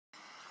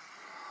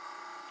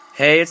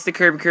Hey, it's the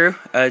Kirby Crew.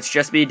 It's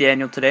just me,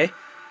 Daniel, today.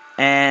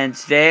 And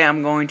today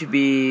I'm going to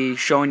be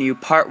showing you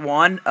part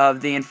 1 of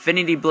the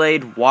Infinity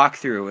Blade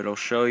walkthrough. It'll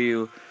show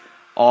you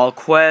all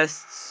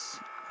quests,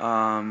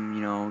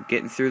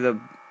 getting through the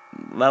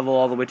level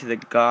all the way to the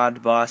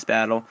God boss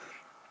battle,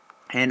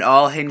 and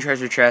all hidden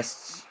treasure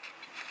chests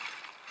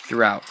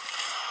throughout.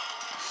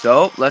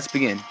 So, let's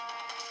begin.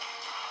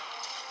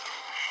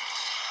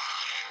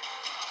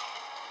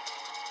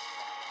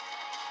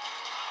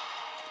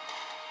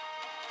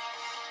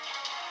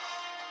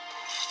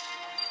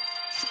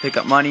 Pick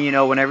up money,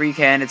 whenever you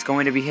can. It's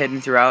going to be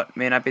hidden throughout. It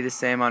may not be the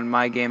same on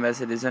my game as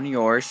it is on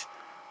yours,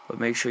 but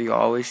make sure you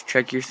always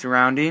check your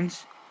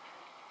surroundings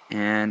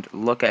and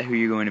look at who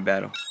you're going to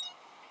battle.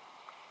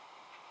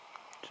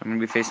 So I'm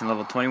going to be facing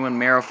level 21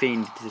 Marrow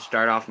Fiend to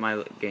start off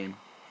my game.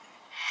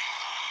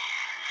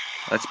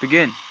 Let's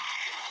begin.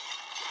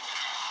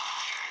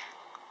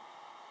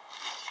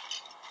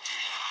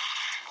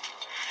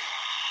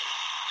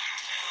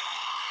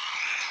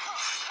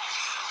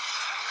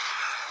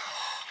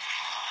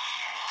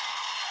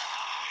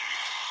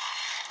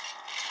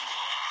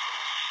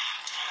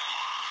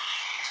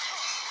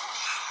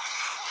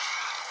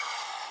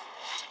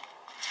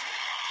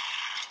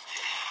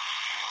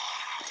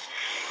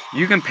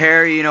 You can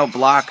parry,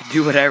 block,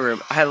 do whatever.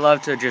 I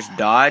love to just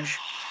dodge.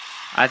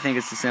 I think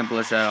it's the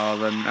simplest at all,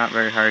 but not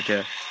very hard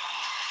to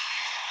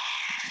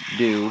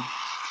do.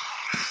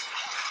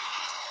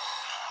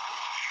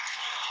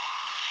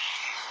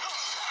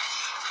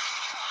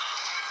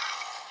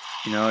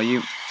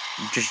 You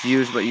just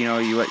use what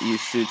what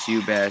suits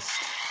you best.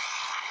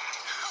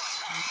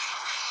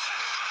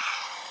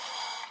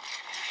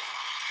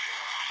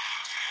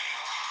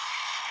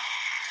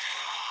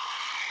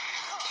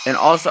 And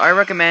also, I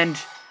recommend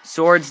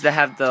swords that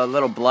have the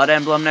little blood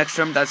emblem next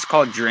to them. That's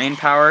called drain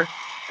power.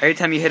 Every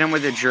time you hit him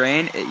with a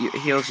drain, it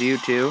heals you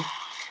too,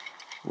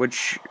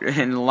 which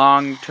in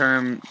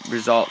long-term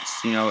results,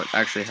 it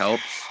actually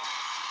helps.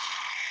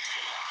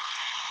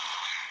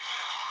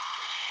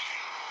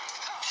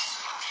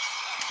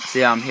 So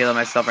yeah, I'm healing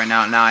myself right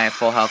now. Now I have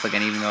full health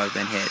again, even though I've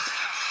been hit.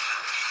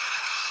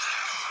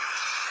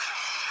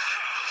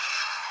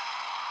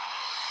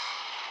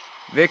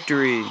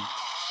 Victory!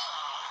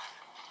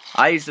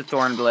 I use the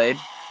Thorn Blade.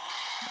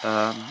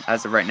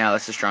 As of right now,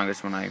 that's the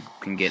strongest one I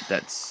can get.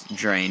 That's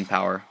drain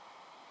power.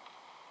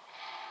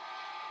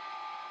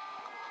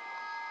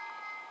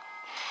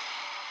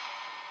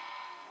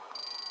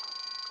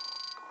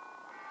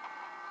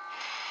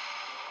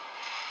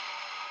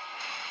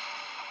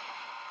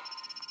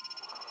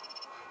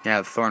 Yeah,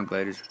 the Thorn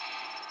Blade is...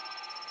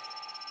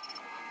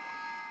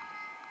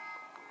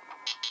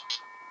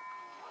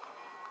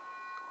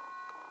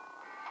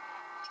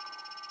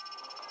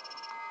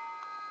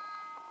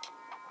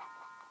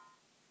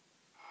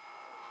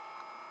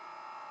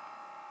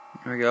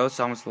 There we go, it's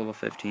almost level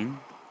 15.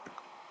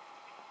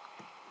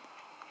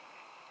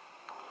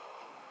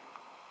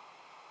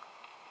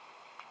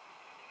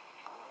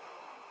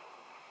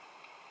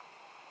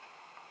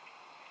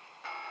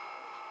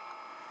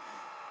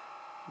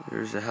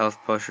 There's a health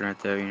potion right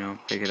there,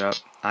 pick it up.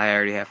 I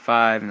already have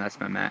 5, and that's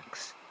my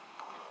max.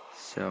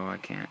 So I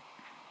can't.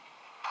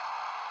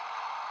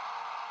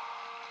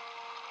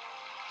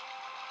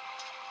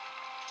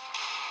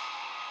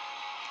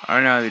 I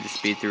don't know how to just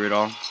speed through it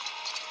all.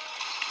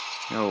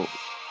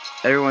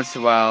 Every once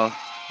in a while,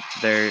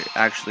 there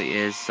actually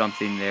is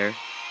something there.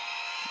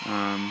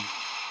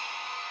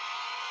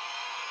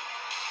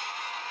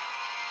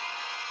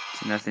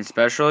 It's nothing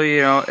special,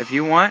 if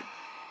you want,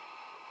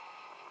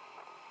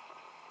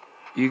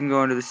 you can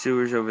go into the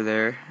sewers over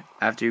there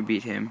after you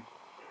beat him.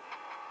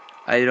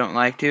 I don't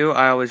like to.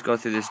 I always go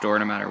through this door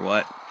no matter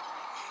what.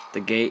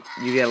 The gate,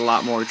 you get a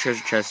lot more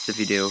treasure chests if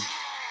you do.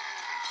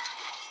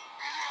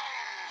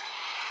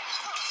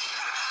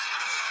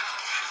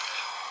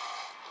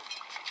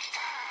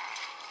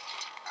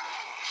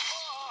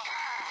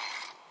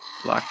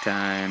 Block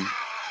time.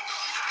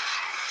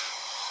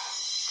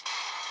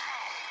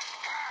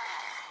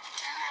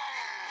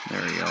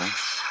 There we go.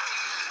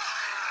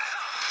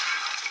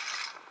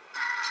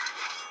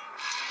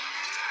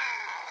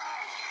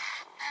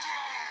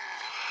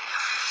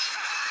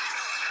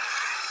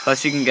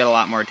 Plus you can get a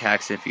lot more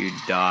attacks if you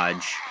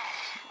dodge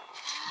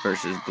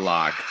versus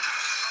block.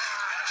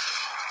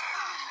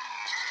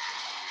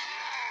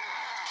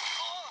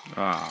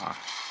 Ah.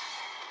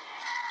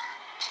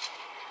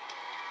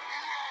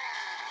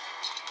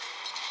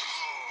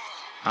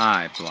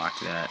 I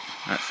blocked that.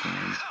 That's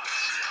lame.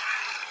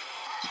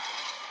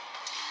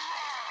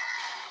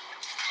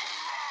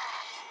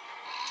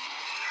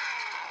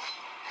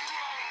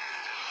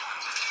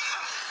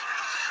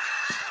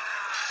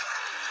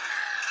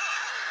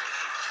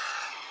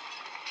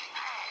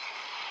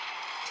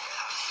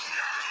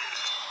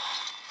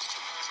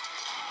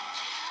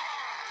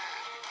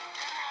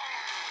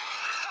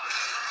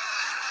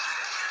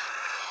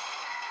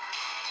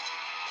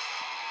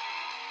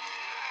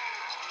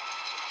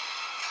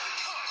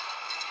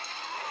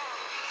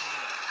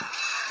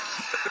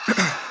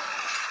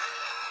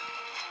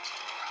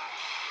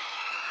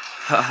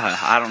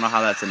 I don't know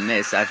how that's a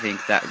miss. I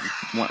think that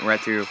went right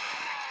through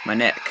my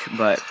neck,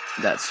 but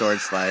that sword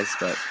slice,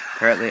 but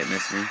apparently it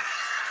missed me.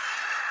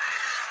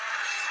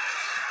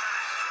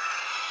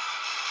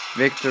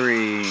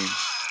 Victory.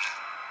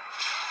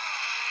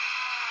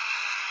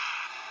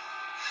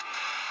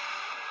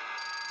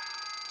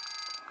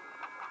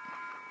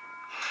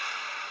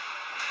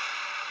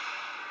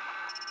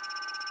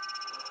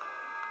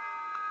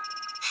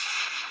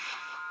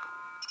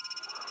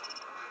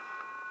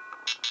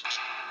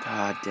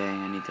 God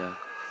dang, I need to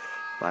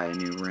buy a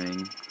new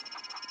ring.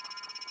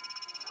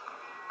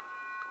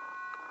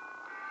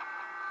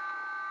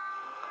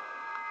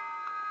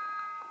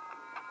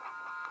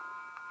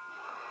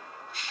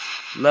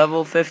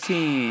 Level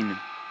 15.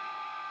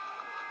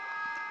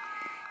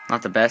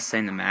 Not the best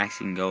thing, the max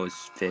you can go is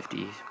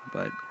 50,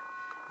 but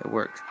it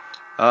works.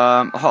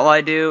 All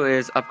I do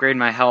is upgrade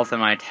my health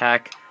and my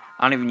attack.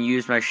 I don't even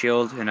use my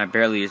shield, and I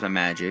barely use my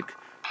magic.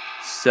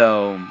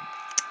 So,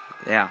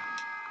 yeah.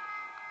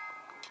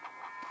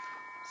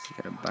 So,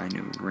 gotta buy a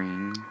new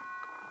ring.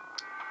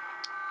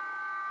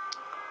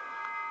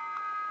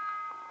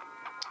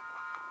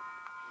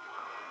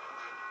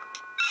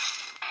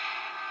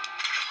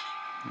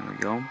 There we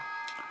go.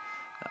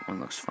 That one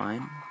looks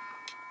fine.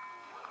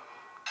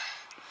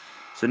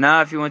 So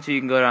now if you want to,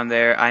 you can go down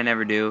there. I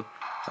never do.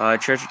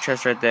 Treasure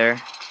chest right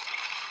there.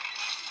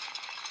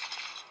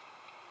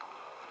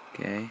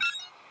 Okay.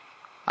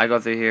 I go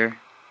through here.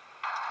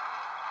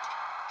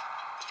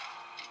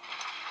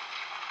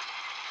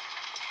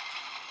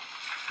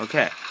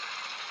 Okay.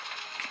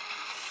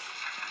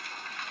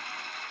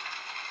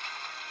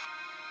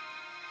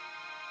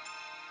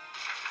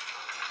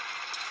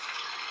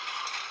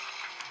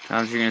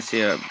 Now you're gonna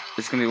see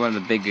it's gonna be one of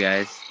the big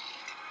guys.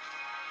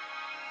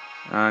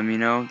 You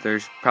know,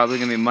 there's probably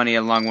gonna be money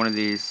along one of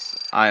these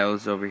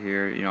aisles over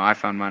here. You know, I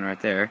found mine right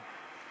there.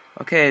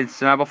 Okay,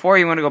 so now before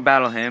you want to go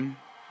battle him,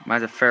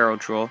 mine's a Pharaoh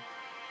troll.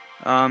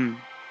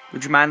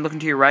 Would you mind looking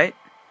to your right?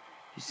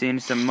 You seeing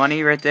some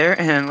money right there,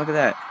 and look at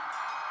that,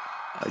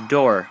 a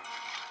door.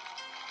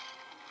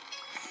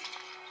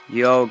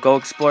 Yo, go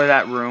explore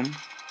that room.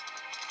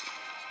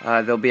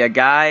 There'll be a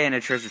guy and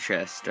a treasure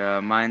chest.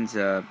 Mine's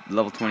a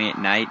level 28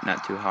 knight,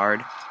 not too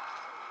hard.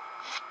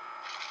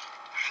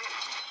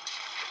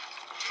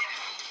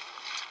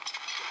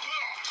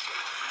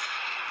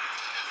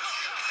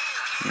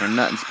 You know,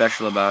 nothing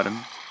special about him.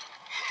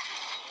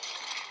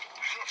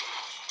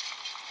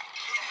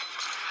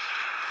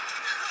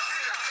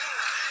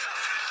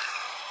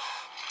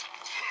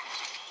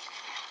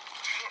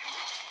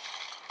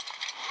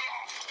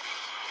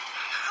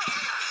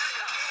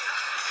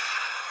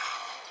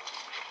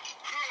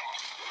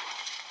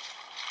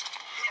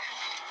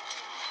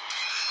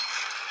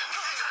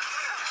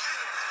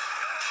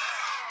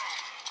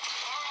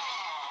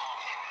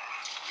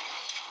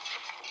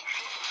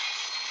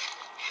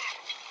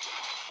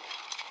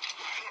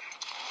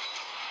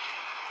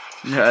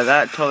 No,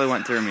 that totally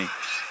went through me.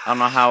 I don't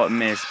know how it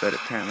missed, but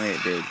apparently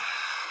it did.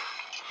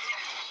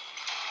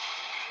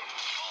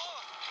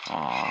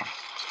 Aww.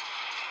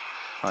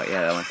 Oh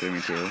yeah, that went through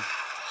me too.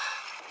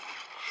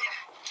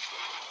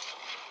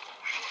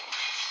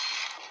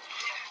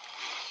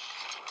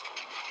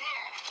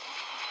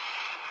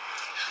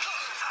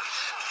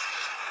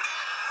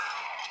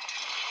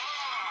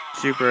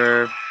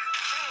 Super.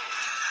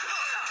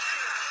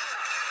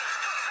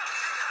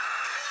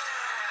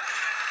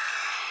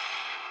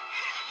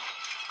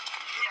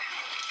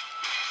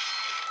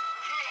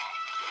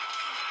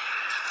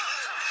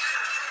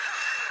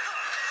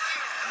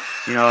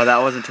 You know,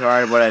 that wasn't too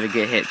hard. What, I had to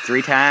get hit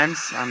 3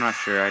 times? I'm not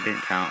sure. I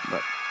didn't count,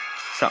 but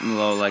something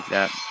low like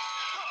that.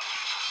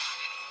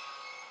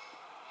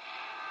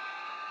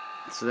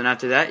 So then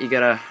after that, you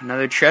got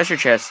another treasure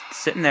chest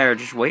sitting there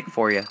just waiting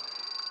for you.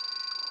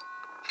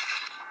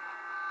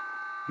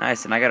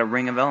 Nice, and I got a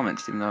ring of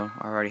elements, even though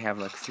I already have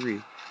like 3.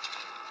 You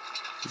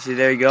see,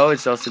 there you go.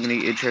 It's also going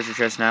to get a treasure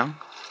chest now.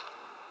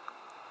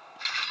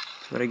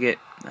 So what I get,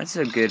 that's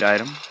a good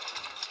item.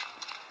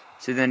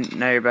 So then,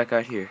 now you're back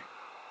out here.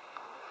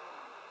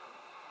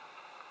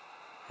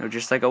 You know,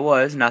 just like it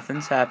was,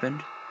 nothing's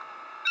happened.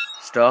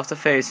 Still have to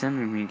face him,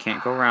 and you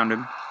can't go around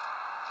him.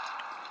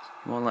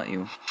 He won't let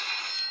you.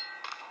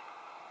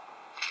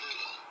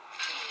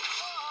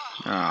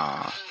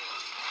 Aww.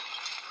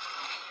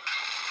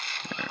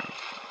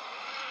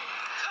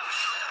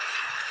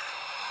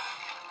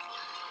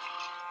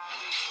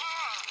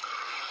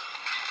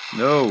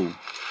 No.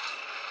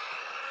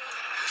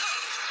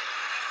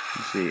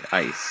 Let's see,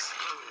 ice.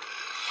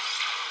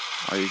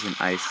 I'll use an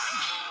ice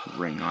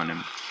ring on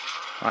him.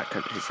 Oh, I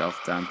cut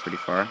himself down pretty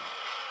far.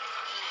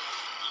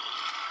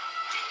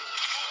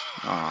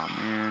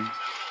 Aw, man.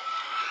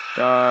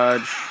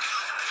 Dodge.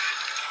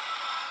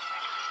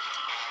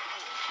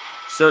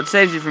 So it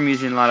saves you from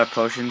using a lot of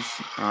potions.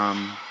 You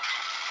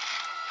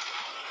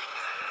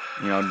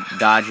know,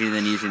 dodging and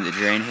then using the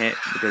drain hit.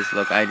 Because,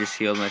 look, I just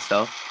healed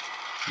myself.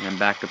 And I'm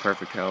back to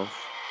perfect health.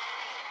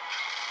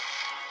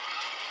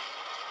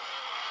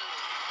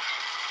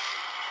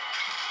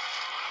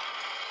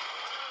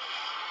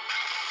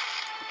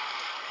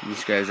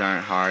 These guys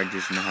aren't hard,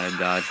 just know how to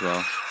dodge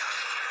well.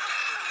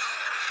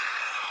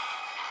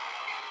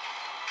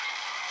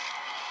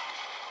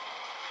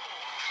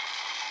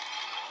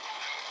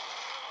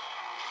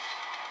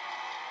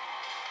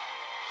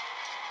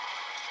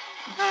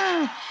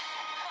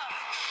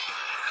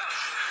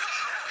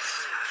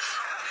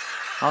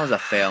 That was a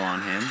fail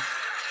on him.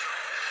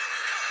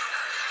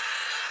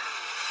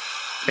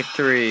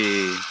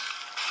 Victory!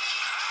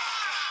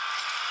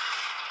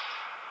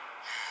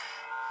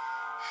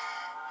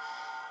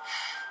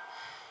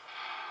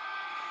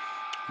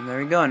 And there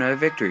we go, another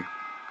victory.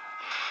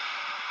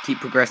 Keep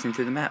progressing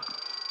through the map.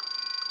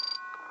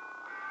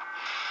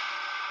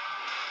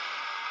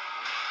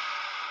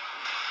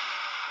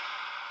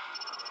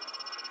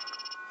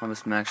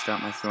 Almost maxed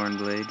out my Thorn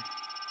Blade.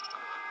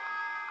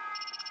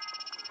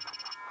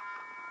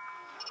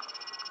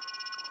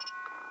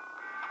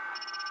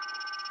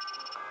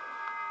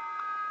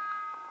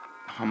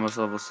 Almost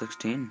level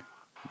 16.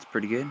 That's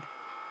pretty good.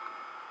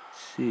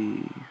 Let's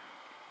see.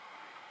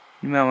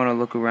 You might want to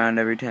look around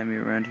every time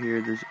you're around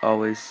here. There's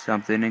always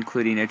something,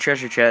 including a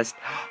treasure chest.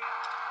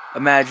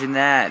 Imagine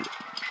that.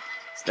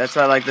 That's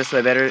why I like this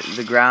way better.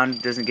 The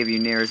ground doesn't give you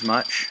near as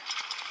much.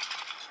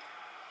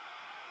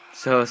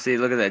 So, see,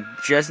 look at that.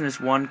 Just in this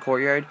one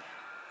courtyard,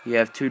 you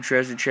have 2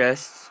 treasure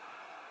chests.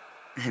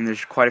 And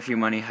there's quite a few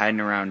money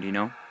hiding around, you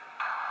know.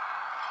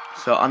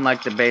 So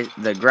unlike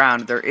the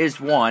ground, there is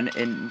one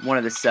in one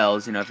of the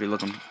cells, you know, if you're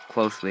looking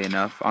closely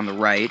enough, on the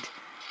right.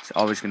 It's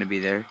always going to be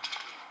there.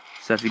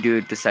 So if you do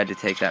decide to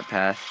take that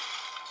path.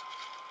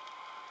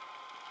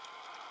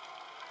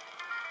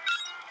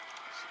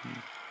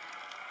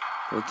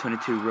 Level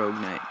 22 Rogue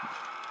Knight.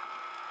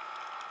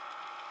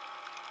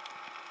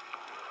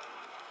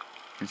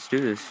 Let's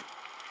do this.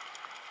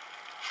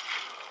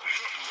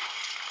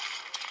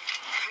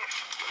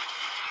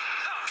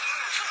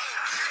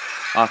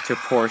 Off to a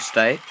poor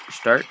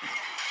start.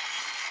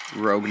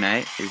 Rogue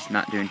Knight is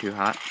not doing too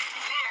hot.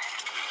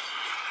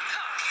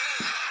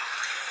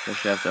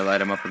 Just have to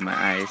light him up with my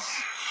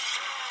ice.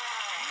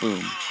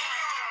 Boom.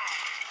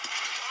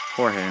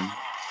 Poor him.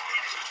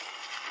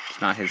 It's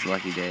not his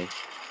lucky day.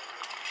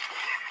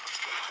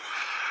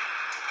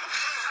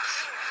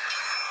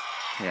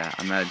 Yeah,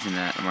 imagine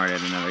that. I'm already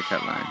at another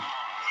cut line.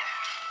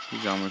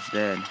 He's almost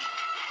dead.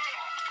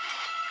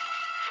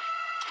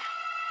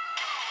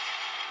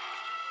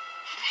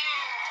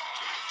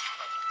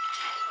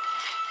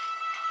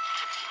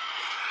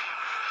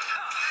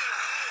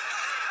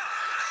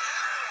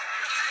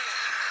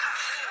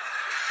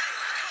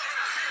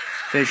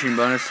 Finishing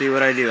bonus, see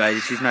what I do. I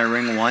just used my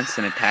ring once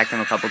and attacked him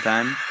a couple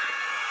times.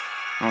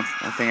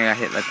 I think I got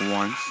hit like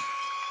once.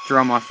 Throw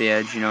him off the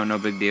edge, you know, no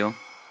big deal.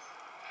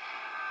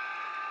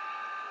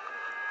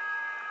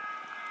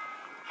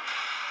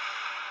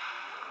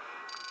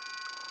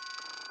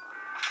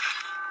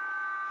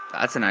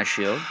 That's a nice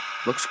shield.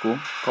 Looks cool.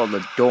 Called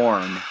the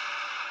Dorn.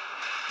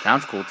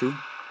 Sounds cool too.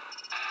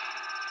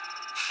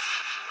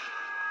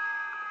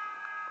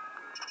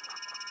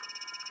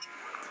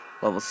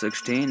 Level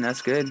 16,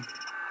 that's good.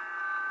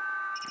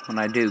 When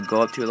I do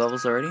go up 2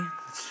 levels already,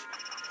 it's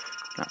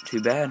not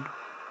too bad.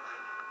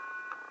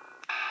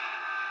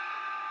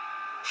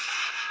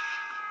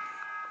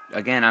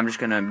 Again, I'm just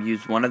going to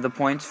use one of the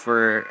points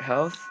for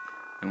health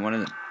and one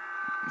of them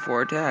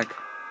for attack.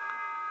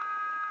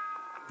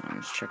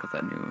 Let's check out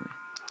that new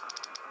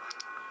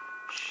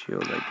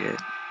shield I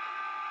get.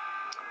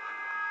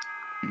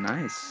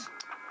 Nice.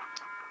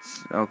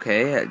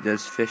 Okay, it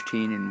does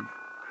 15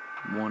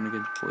 and 1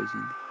 against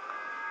poison.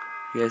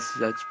 Yes,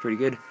 that's pretty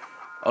good.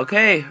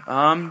 Okay,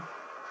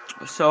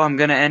 so I'm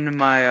gonna end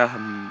my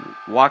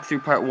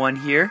walkthrough part 1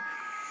 here.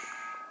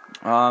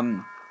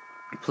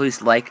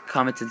 Please like,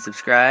 comment, and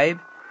subscribe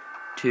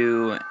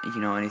to,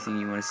 you know, anything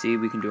you want to see.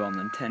 We can do on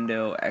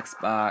Nintendo,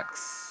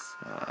 Xbox,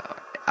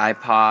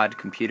 iPod,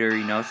 computer,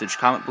 you know, so just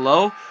comment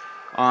below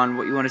on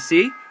what you want to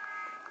see.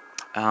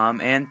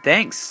 And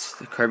thanks.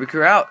 The Kirby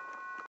Crew out.